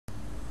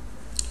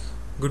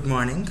Good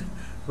morning.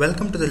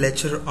 Welcome to the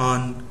lecture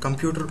on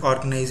computer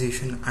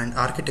organization and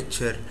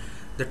architecture.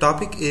 The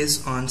topic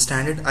is on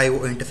standard I/O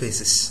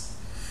interfaces.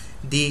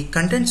 The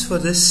contents for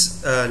this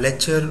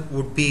lecture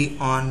would be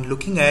on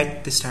looking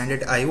at the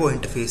standard I/O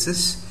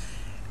interfaces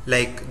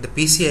like the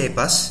PCI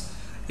bus,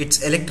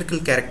 its electrical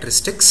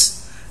characteristics,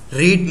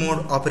 read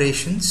mode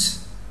operations,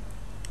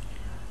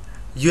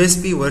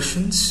 USB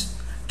versions,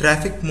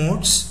 traffic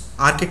modes,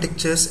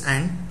 architectures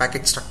and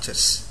packet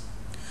structures.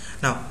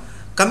 Now,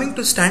 coming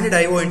to standard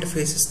I/O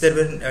interfaces, there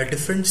were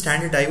different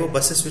standard I/O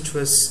buses which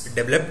was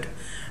developed,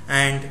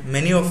 and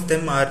many of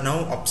them are now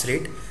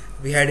obsolete.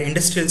 We had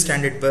industrial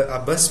standard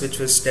bus which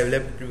was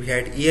developed, we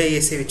had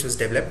EISA which was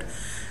developed.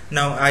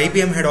 Now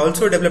IBM had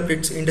also developed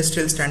its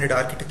industrial standard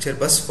architecture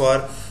bus for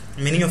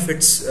many of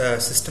its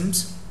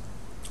systems,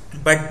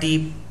 but the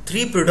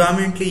three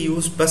predominantly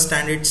used bus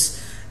standards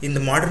in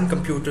the modern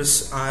computers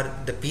are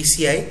the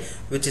PCI,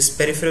 which is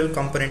peripheral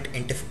component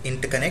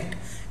interconnect,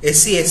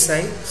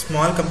 SCSI,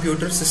 small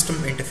computer system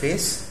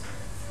interface,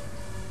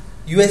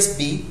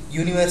 USB,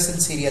 universal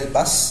serial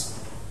bus.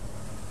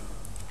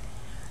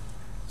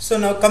 So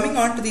now coming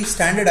on to the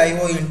standard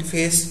I/O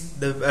interface,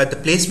 the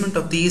placement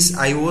of these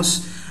I/O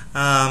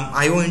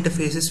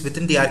interfaces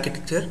within the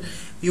architecture,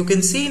 you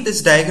can see in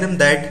this diagram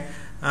that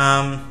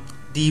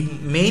the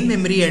main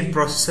memory and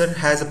processor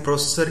has a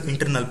processor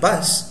internal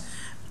bus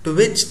to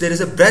which there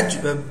is a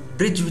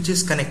bridge which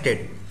is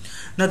connected.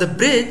 Now the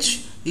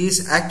bridge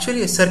is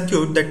actually a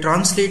circuit that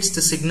translates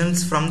the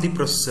signals from the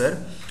processor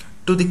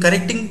to the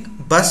connecting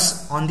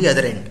bus on the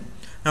other end.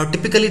 Now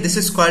typically this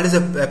is called as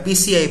a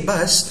PCI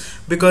bus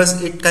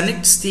because it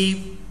connects the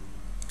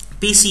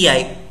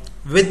PCI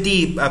with the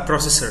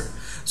processor.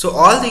 So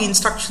all the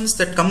instructions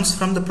that comes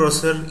from the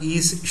processor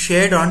is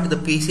shared onto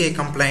the PCI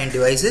compliant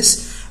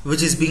devices,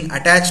 which is being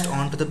attached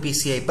onto the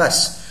PCI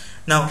bus.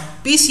 Now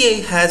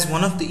PCI has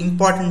one of the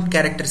important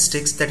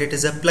characteristics that it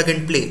is a plug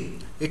and play.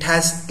 It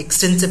has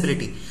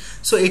extensibility.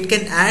 So it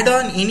can add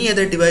on any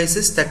other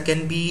devices that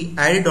can be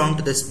added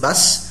onto this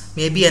bus,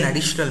 maybe an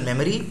additional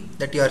memory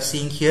that you are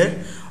seeing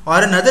here, or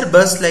another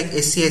bus like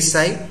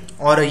SCSI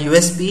or a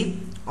USB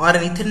or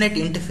an Ethernet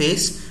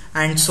interface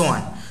and so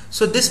on.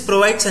 So this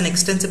provides an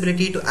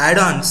extensibility to add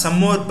on some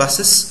more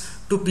buses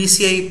to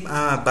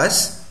PCI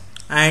bus,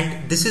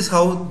 and this is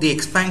how the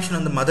expansion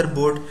on the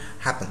motherboard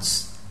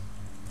happens.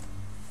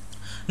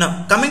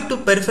 Now coming to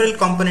peripheral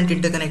component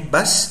interconnect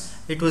bus,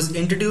 it was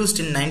introduced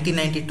in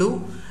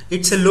 1992.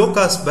 It's a low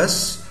cost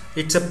bus.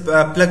 It's a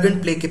plug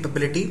and play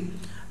capability,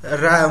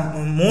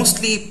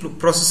 mostly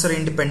processor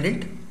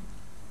independent,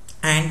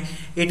 and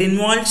it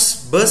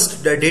involves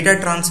burst data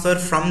transfer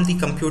from the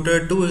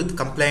computer to the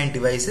compliant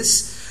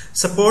devices,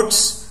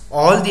 supports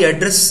all the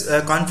address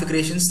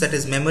configurations, that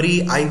is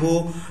memory,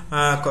 IO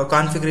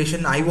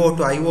configuration, IO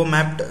to IO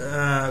mapped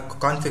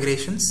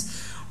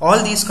configurations.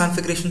 All these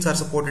configurations are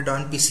supported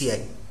on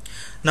PCI.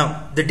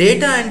 Now the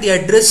data and the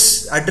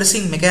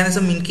addressing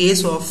mechanism in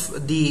case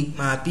of the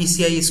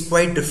PCI is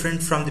quite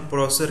different from the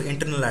processor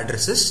internal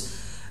addresses.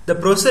 The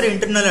processor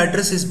internal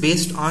address is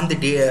based on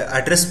the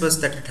address bus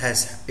that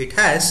it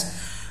has,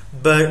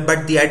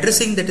 but the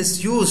addressing that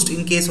is used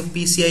in case of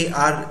PCI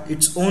are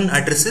its own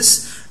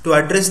addresses to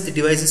address the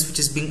devices which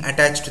is being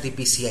attached to the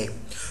PCI.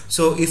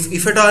 So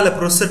if at all a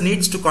processor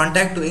needs to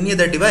contact to any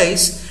other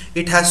device,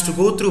 it has to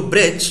go through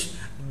bridge.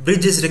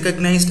 Bridge is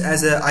recognized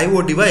as a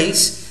IO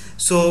device.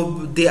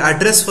 So the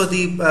address for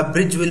the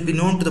bridge will be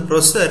known to the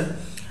processor,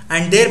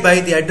 and thereby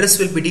the address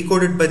will be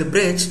decoded by the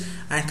bridge,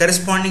 and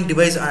corresponding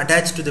device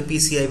attached to the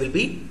PCI will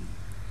be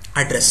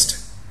addressed.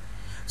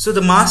 So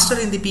the master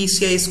in the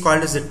PCI is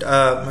called as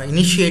the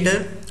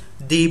initiator.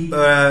 The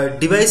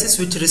devices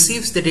which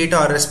receives the data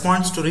or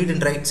responds to read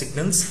and write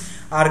signals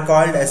are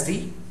called as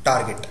the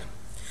target.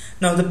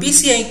 Now the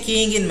PCI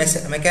keying in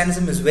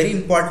mechanism is very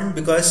important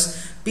because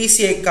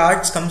PCI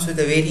cards comes with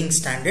the varying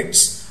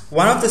standards.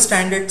 One of the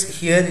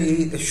standards here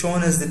is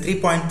shown as the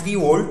 3.3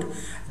 volt,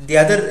 the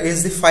other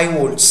is the 5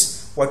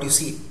 volts, what you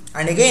see.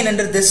 And again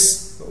under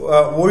this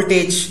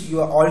voltage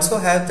you also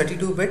have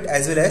 32-bit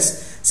as well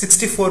as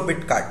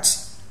 64-bit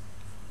cards.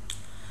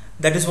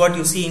 That is what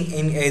you see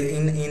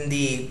in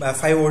the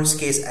 5 volts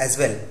case as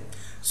well.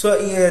 So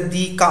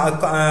the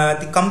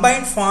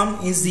combined form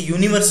is the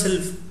universal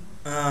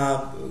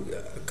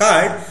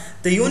card.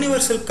 The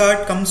universal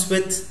card comes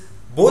with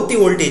both the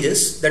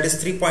voltages, that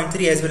is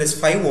 3.3 as well as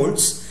 5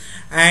 volts,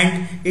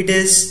 and it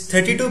is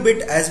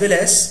 32-bit as well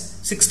as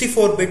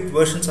 64-bit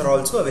versions are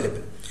also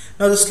available.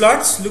 Now the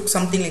slots look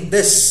something like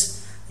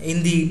this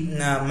in the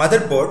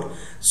motherboard,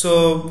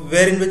 so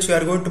wherein which you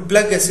are going to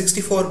plug a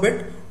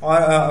 64-bit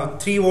or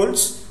 3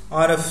 volts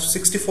or a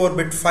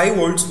 64-bit 5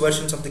 volts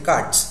versions of the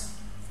cards.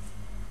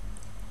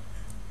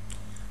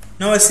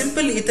 Now a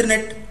simple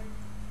Ethernet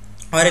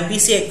or a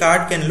PCI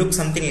card can look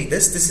something like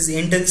this. This is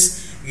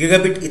Intel's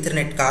gigabit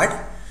Ethernet card.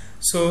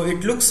 So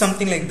it looks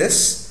something like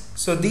this.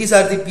 So these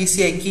are the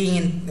PCI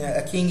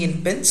keying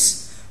in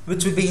pins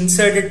which will be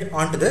inserted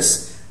onto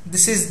this.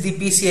 This is the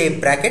PCI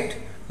bracket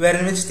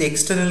wherein which the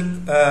external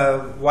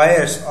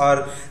wires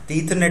or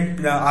the Ethernet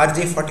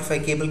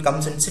RJ45 cable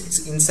comes and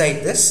sits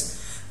inside this.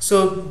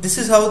 So this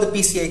is how the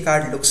PCI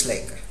card looks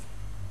like.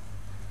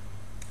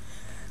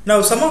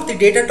 Now some of the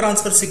data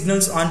transfer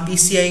signals on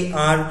PCI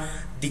are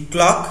the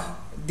clock.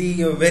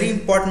 The very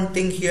important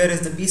thing here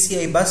is the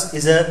PCI bus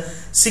is a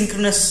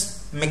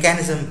synchronous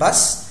mechanism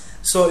bus.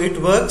 So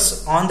it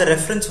works on the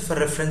reference of a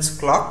reference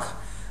clock.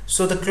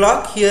 So the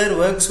clock here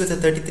works with a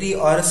 33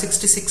 or a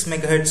 66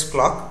 megahertz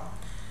clock.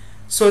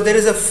 So there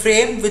is a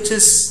frame which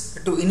is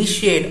to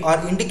initiate or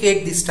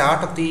indicate the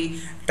start of the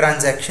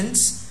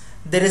transactions.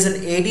 There is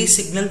an AD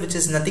signal which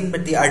is nothing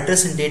but the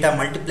address and data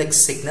multiplex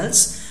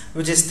signals,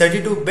 which is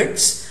 32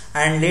 bits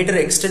and later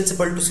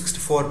extensible to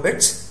 64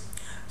 bits.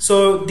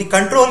 So the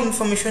control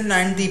information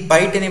and the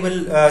byte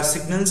enable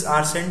signals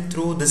are sent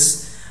through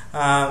this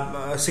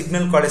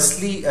signal called as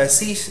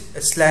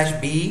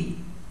C/B,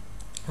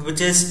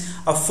 which is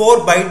a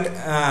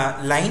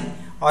 4-byte line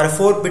or a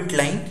 4-bit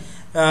line,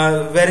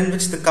 wherein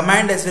which the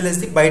command as well as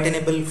the byte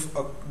enable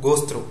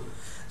goes through.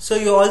 So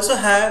you also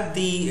have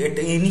the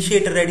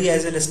initiator ready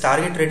as well as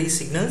target ready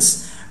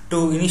signals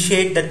to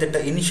initiate that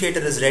the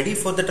initiator is ready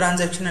for the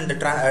transaction, and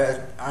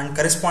and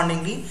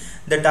correspondingly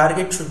the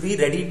target should be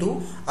ready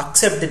to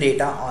accept the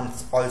data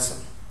also.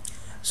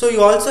 So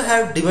you also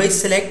have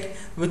device select,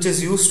 which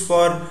is used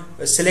for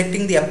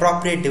selecting the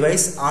appropriate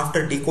device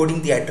after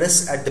decoding the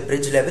address at the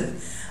bridge level,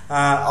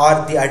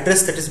 or the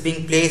address that is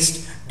being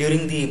placed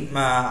during the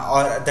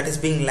or that is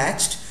being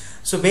latched.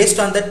 So based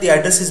on that, the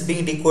address is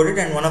being decoded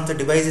and one of the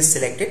devices is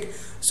selected.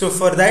 So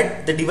for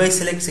that, the device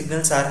select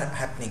signals are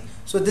happening.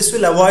 So this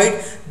will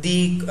avoid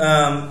the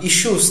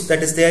issues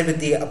that is there with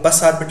the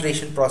bus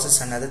arbitration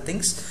process and other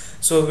things.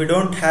 So we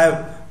don't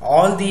have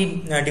all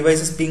the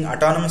devices being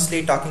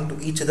autonomously talking to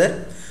each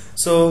other.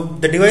 So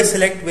the device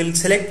select will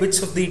select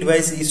which of the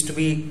device is to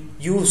be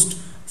used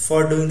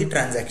for doing the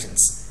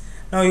transactions.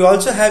 Now you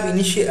also have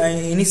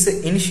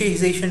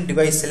initialization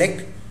device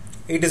select.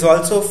 It is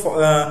also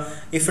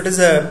if it is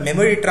a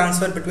memory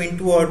transfer between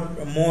 2 or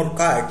more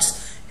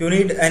cards, you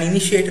need an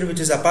initiator which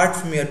is apart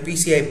from your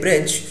PCI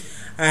bridge,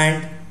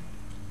 and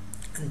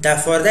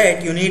for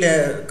that you need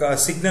a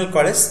signal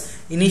called as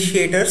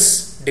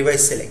initiators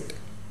device select.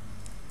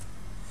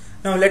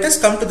 Now let us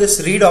come to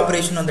this read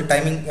operation on the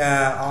timing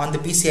on the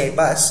PCI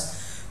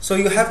bus. So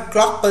you have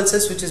clock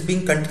pulses which is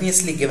being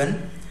continuously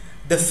given.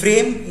 The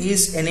frame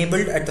is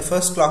enabled at the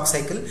first clock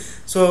cycle.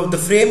 So the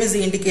frame is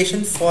the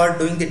indication for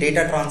doing the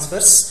data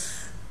transfers.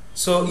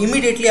 So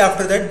immediately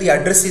after that, the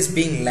address is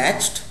being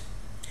latched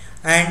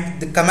and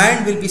the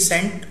command will be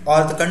sent,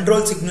 or the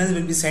control signal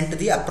will be sent to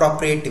the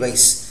appropriate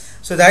device.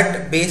 So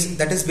that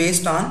is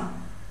based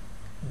on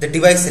the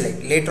device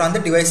select. Later on the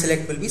device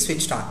select will be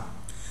switched on.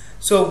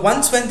 So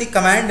once when the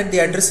command and the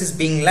address is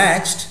being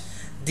latched,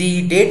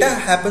 the data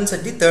happens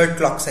at the third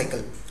clock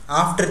cycle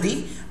after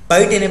the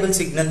byte enable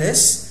signal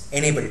is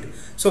enabled.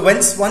 So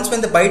once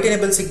when the byte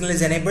enable signal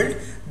is enabled,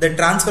 the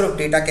transfer of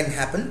data can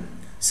happen.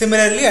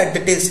 Similarly, at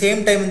the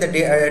same time when the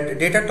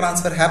data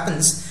transfer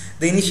happens,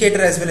 the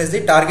initiator as well as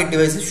the target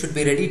devices should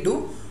be ready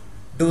to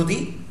do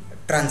the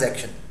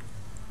transaction.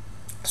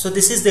 So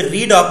this is the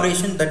read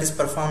operation that is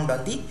performed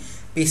on the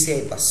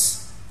PCI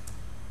bus.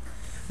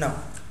 Now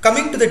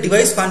coming to the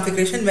device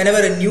configuration, whenever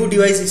a new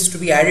device is to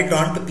be added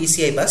on to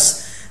PCI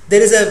bus,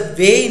 there is a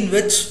way in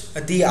which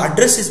the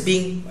address is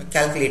being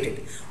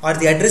calculated or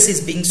the address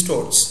is being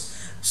stored.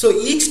 So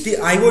each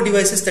IO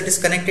devices that is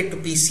connected to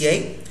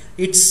PCI,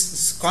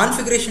 its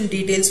configuration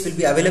details will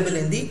be available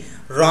in the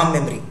ROM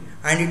memory,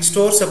 and it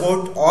stores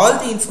about all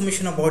the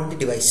information about the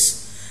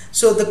device.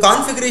 So the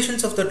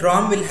configurations of the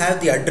ROM will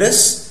have the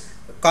address,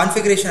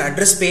 configuration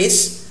address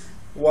space,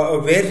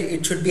 where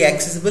it should be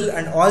accessible,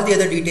 and all the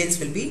other details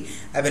will be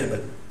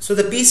available. So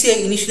the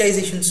PCI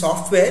initialization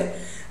software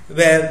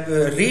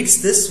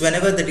reads this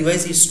whenever the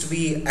device is to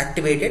be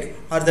activated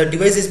or the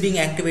device is being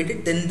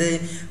activated, then the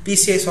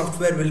PCI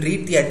software will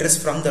read the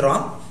address from the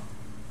ROM,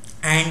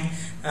 and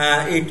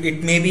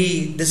it may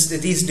be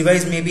this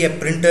device may be a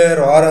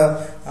printer or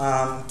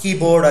a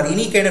keyboard or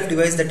any kind of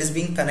device that is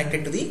being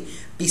connected to the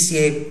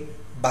PCI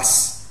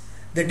bus.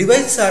 The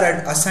devices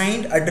are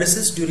assigned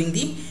addresses during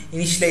the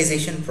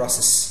initialization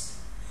process.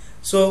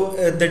 So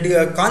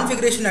the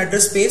configuration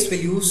address space will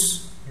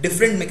use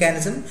different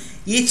mechanism.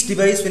 Each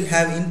device will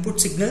have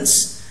input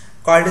signals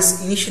called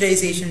as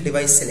initialization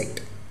device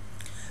select.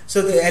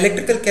 So the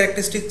electrical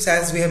characteristics,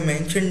 as we have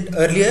mentioned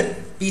earlier,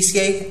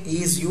 PCI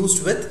is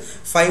used with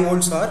 5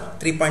 volts or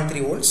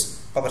 3.3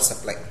 volts power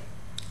supply.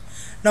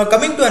 Now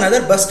coming to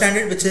another bus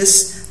standard, which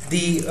is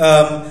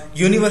the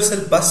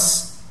universal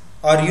bus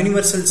or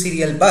universal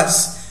serial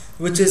bus,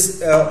 which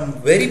is a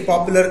very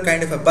popular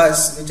kind of a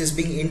bus, which is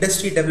being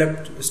industry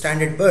developed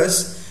standard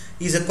bus,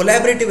 is a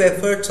collaborative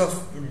efforts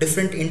of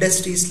different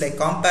industries like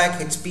Compaq,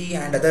 HP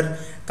and other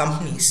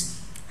companies.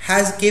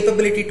 Has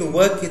capability to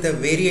work with a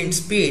variant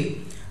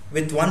speed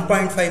with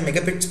 1.5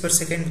 megabits per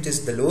second, which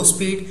is the low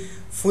speed.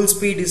 Full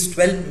speed is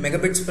 12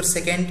 megabits per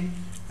second.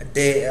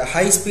 The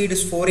high speed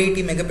is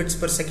 480 megabits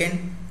per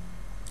second.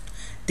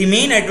 The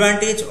main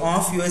advantage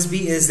of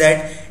USB is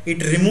that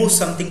it removes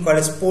something called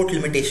as port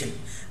limitation.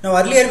 Now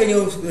earlier when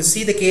you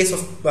see the case of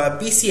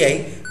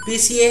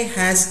PCI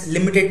has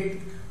limited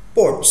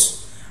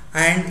ports,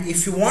 and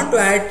if you want to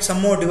add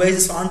some more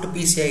devices onto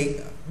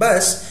PCI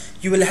bus,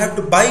 you will have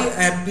to buy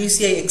a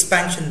PCI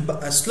expansion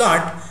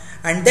slot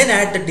and then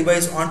add the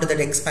device onto that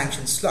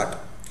expansion slot.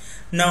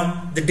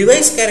 Now the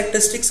device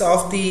characteristics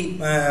of the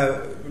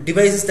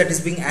devices that is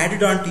being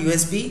added onto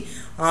USB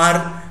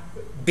are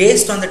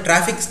based on the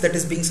traffic that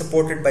is being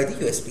supported by the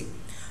USB.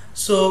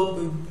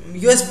 So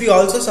USB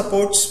also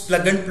supports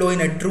plug and play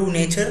in a true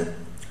nature.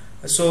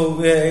 So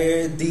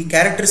the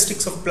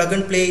characteristics of plug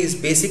and play is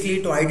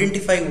basically to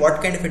identify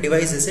what kind of a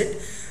device is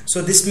it.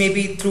 So this may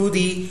be through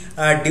the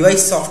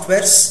device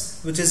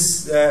softwares,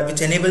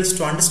 which enables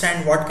to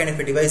understand what kind of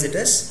a device it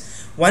is.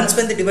 Once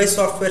when the device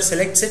software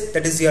selects it,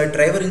 that is your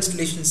driver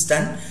installation is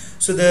done,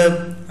 so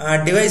the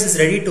device is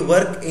ready to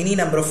work any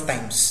number of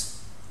times.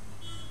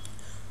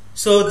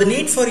 So the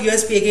need for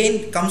USB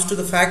again comes to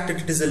the fact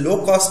that it is a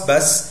low cost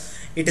bus,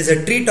 it is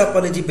a tree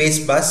topology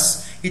based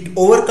bus, it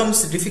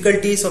overcomes the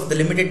difficulties of the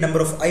limited number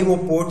of I/O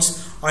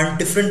ports on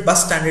different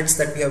bus standards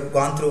that we have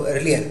gone through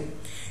earlier.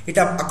 It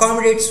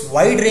accommodates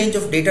wide range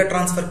of data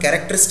transfer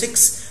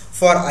characteristics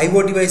for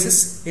I/O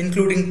devices,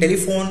 including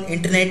telephone,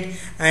 internet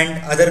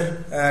and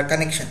other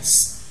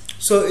connections.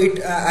 So it,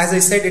 as I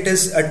said, it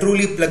is a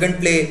truly plug and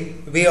play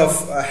way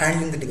of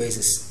handling the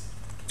devices.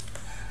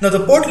 Now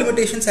the port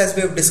limitations, as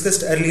we have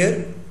discussed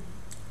earlier,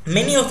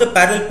 many of the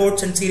parallel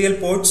ports and serial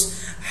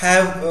ports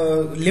have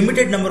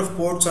limited number of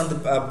ports on the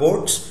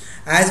boards,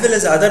 as well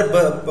as other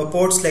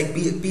ports like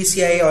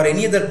PCI or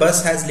any other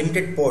bus has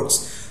limited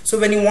ports. So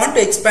when you want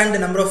to expand the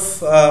number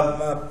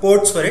of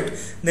ports for it,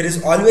 there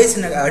is always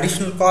an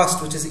additional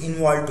cost which is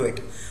involved to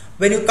it.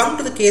 When you come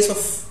to the case of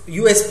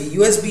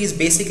USB is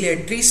basically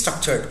a tree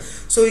structured,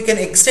 so you can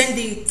extend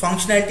the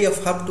functionality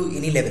of hub to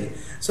any level.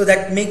 So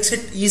that makes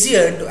it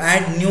easier to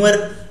add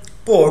newer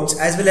ports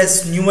as well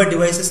as newer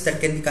devices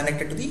that can be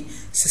connected to the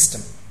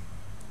system.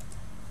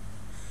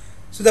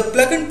 So the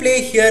plug and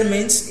play here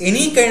means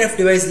any kind of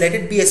device, let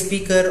it be a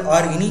speaker or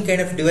any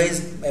kind of device,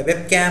 a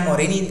webcam or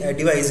any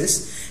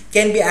devices,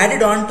 can be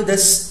added on to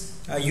this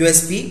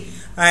USB,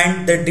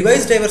 and the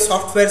device driver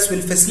softwares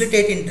will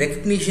facilitate in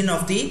recognition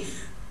of the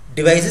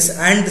devices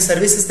and the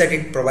services that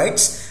it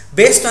provides,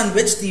 based on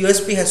which the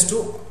USB has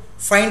to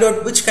find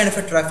out which kind of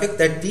a traffic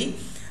that the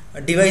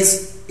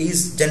device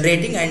is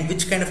generating and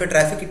which kind of a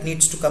traffic it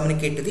needs to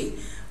communicate to the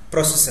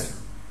processor.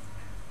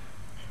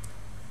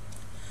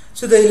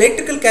 So the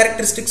electrical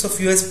characteristics of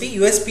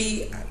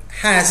USB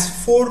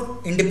has 4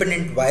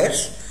 independent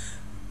wires.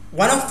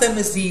 One of them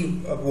is the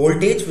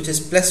voltage, which is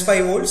plus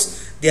 5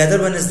 volts, the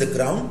other one is the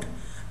ground.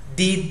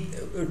 The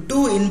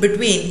two in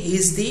between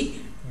is the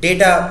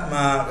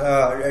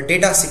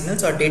data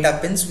signals or data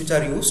pins which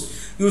are used.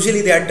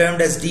 Usually they are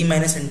termed as D-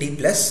 and D+.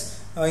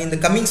 In the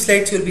coming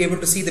slides you will be able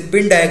to see the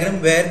pin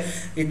diagram where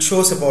it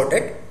shows about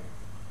it.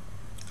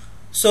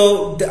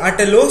 So at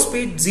a low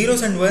speed,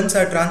 zeros and ones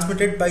are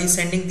transmitted by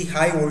sending the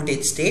high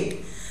voltage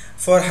state.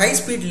 For high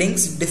speed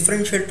links,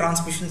 differential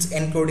transmissions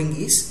encoding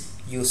is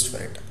used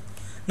for it.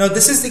 Now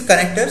this is the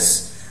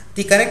connectors.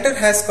 The connector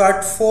has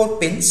got 4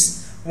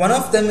 pins. One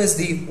of them is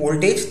the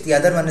voltage, the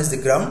other one is the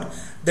ground.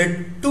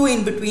 The two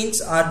in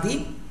betweens are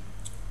the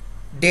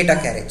data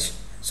carriage.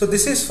 So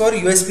this is for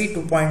USB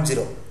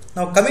 2.0.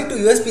 Now coming to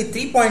USB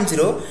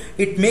 3.0,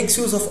 it makes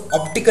use of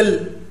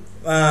optical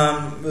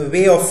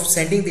way of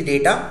sending the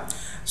data.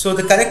 So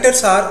the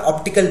connectors are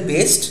optical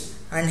based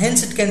and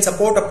hence it can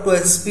support up to a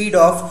speed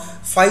of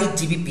 5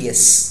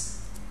 Gbps.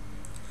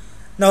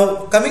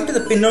 Now coming to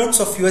the pinouts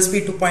of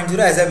USB 2.0,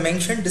 as I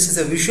mentioned, this is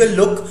a visual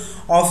look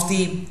of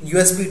the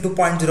USB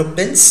 2.0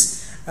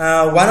 pins.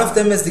 One of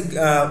them is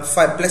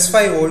the plus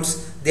 5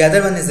 volts, the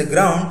other one is the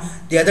ground,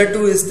 the other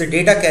two is the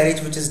data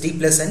carriage, which is D+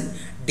 and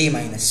D-.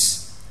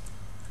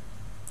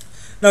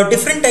 Now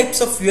different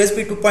types of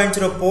USB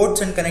 2.0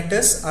 ports and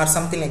connectors are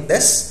something like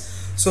this.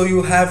 So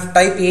you have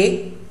type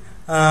A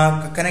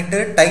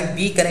connector, type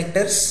B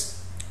connectors,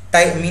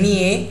 type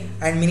mini A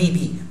and mini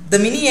B. The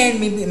mini A and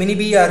mini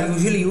B are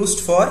usually used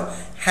for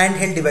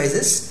handheld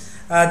devices.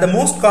 The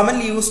most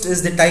commonly used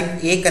is the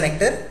type A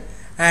connector,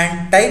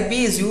 and type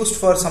B is used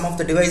for some of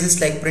the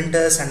devices like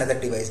printers and other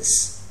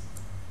devices.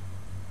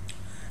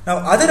 Now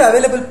other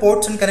available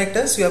ports and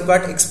connectors, you have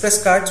got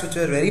express cards, which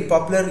were very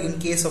popular in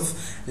case of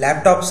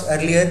laptops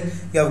earlier.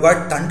 You have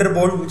got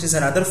Thunderbolt, which is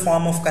another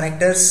form of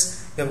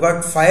connectors. You have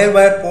got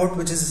Firewire port,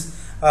 which is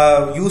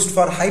used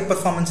for high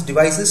performance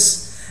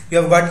devices.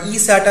 You have got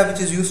eSATA,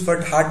 which is used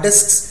for hard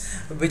disks,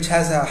 which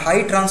has a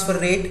high transfer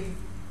rate,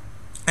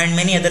 and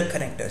many other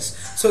connectors.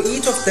 So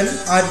each of them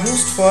are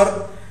used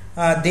for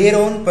their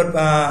own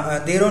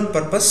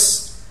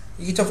purpose.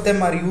 Each of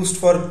them are used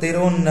for their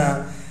own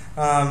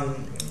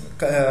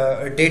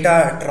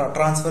data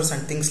transfers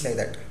and things like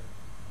that.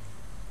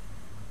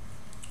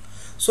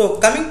 So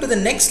coming to the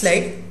next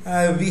slide,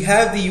 we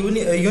have the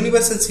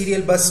universal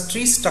serial bus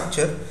tree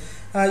structure.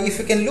 If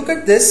you can look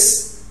at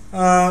this,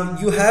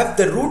 you have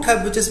the root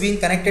hub which is being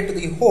connected to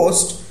the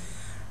host,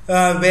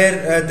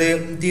 where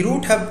the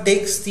root hub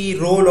takes the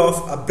role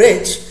of a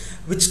bridge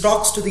which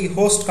talks to the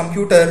host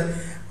computer,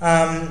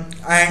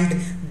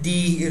 and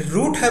the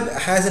root hub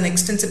has an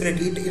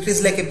extensibility. It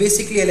is like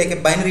basically like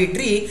a binary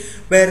tree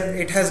where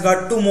it has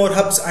got two more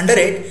hubs under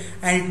it,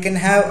 and it can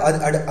have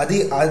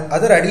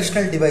other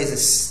additional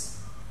devices.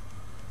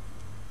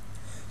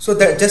 So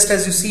that just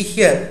as you see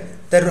here,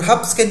 the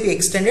hubs can be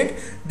extended,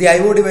 the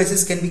IO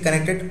devices can be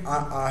connected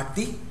at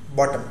the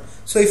bottom.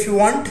 So if you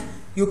want,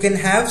 you can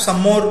have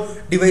some more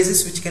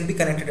devices which can be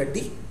connected at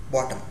the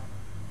bottom.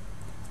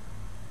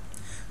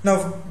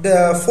 Now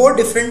the four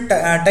different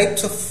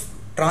types of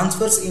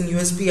transfers in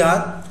USB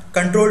are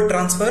control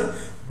transfer,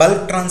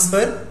 bulk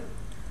transfer,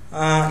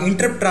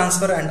 interrupt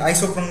transfer and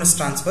isochronous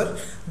transfer.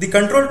 The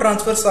control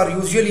transfers are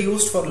usually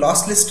used for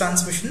lossless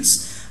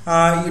transmissions.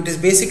 It is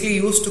basically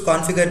used to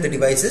configure the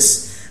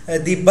devices.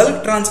 The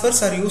bulk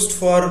transfers are used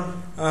for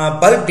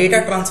bulk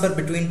data transfer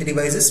between the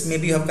devices.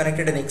 Maybe you have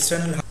connected an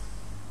external.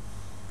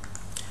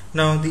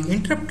 Now the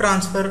interrupt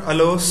transfer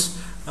allows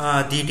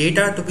the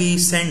data to be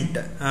sent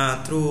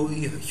through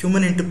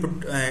human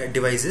input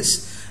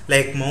devices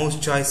like mouse,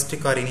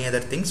 joystick or any other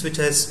things, which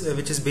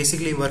is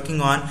basically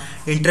working on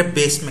interrupt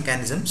based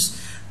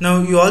mechanisms.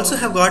 Now you also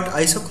have got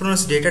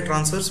isochronous data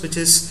transfers, which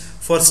is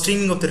for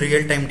streaming of the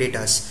real-time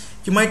data.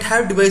 You might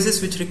have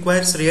devices which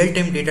requires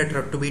real-time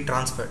data to be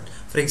transferred.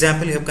 For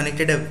example, you have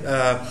connected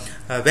a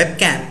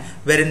webcam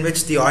wherein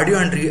which the audio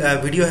and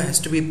video has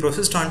to be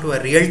processed onto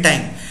a real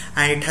time,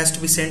 and it has to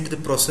be sent to the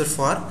processor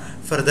for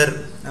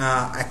further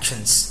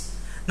actions.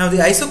 Now the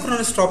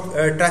isochronous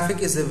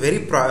traffic is a very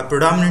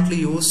predominantly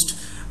used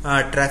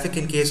traffic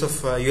in case of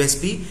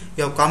USB.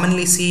 You have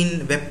commonly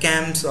seen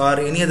webcams or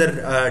any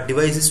other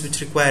devices which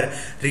require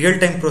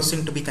real-time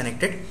processing to be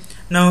connected.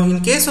 Now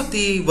in case of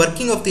the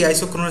working of the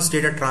isochronous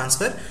data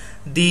transfer,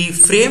 the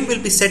frame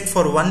will be set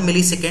for 1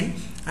 millisecond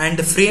and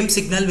the frame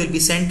signal will be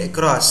sent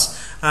across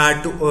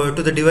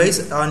to the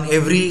device on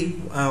every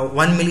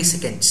 1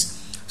 milliseconds.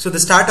 So the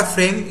start of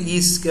frame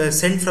is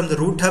sent from the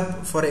root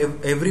hub for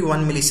every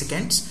 1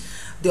 milliseconds.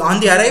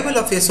 On the arrival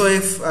of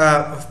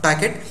SOF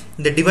packet,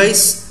 the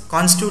device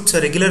constitutes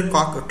a regular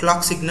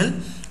clock signal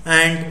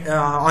and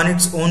on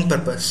its own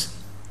purpose.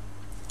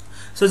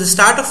 So the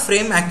start of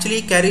frame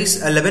actually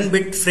carries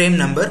 11-bit frame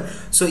number.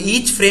 So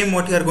each frame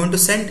what you are going to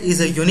send is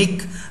a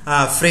unique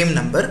frame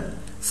number.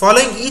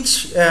 Following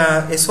each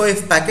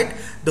SOF packet,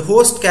 the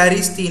host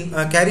carries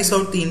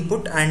out the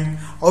input and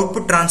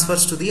output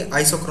transfers to the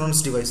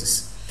isochronous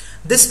devices.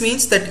 This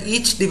means that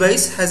each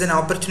device has an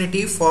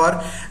opportunity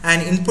for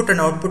an input and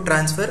output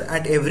transfer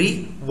at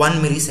every 1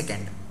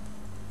 millisecond.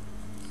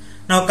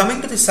 Now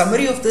coming to the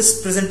summary of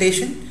this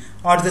presentation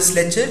or this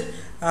lecture,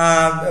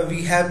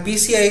 we have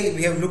PCI.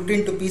 We have looked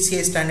into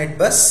PCI standard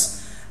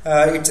bus,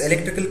 its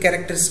electrical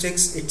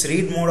characteristics, its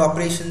read mode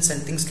operations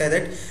and things like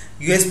that.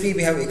 USB,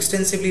 we have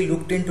extensively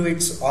looked into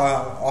its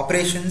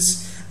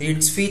operations,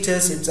 its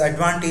features, its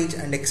advantage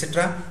and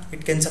etc.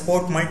 It can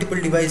support multiple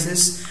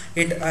devices.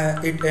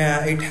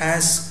 It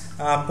has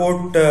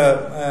port.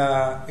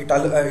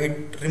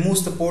 It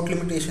removes the port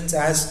limitations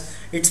as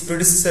its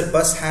predecessor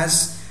bus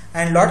has,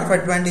 and lot of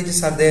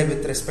advantages are there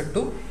with respect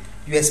to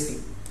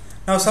USB.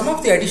 Now some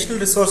of the additional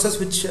resources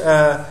which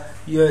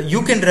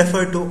you can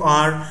refer to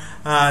are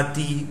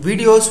the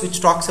videos which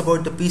talks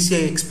about the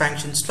PCI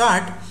expansion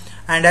slot,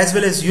 and as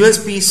well as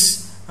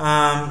USB's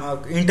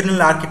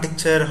internal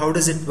architecture, how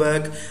does it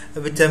work,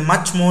 with a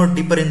much more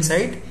deeper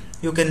insight.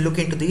 You can look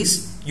into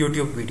these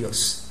YouTube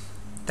videos.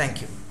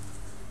 Thank you.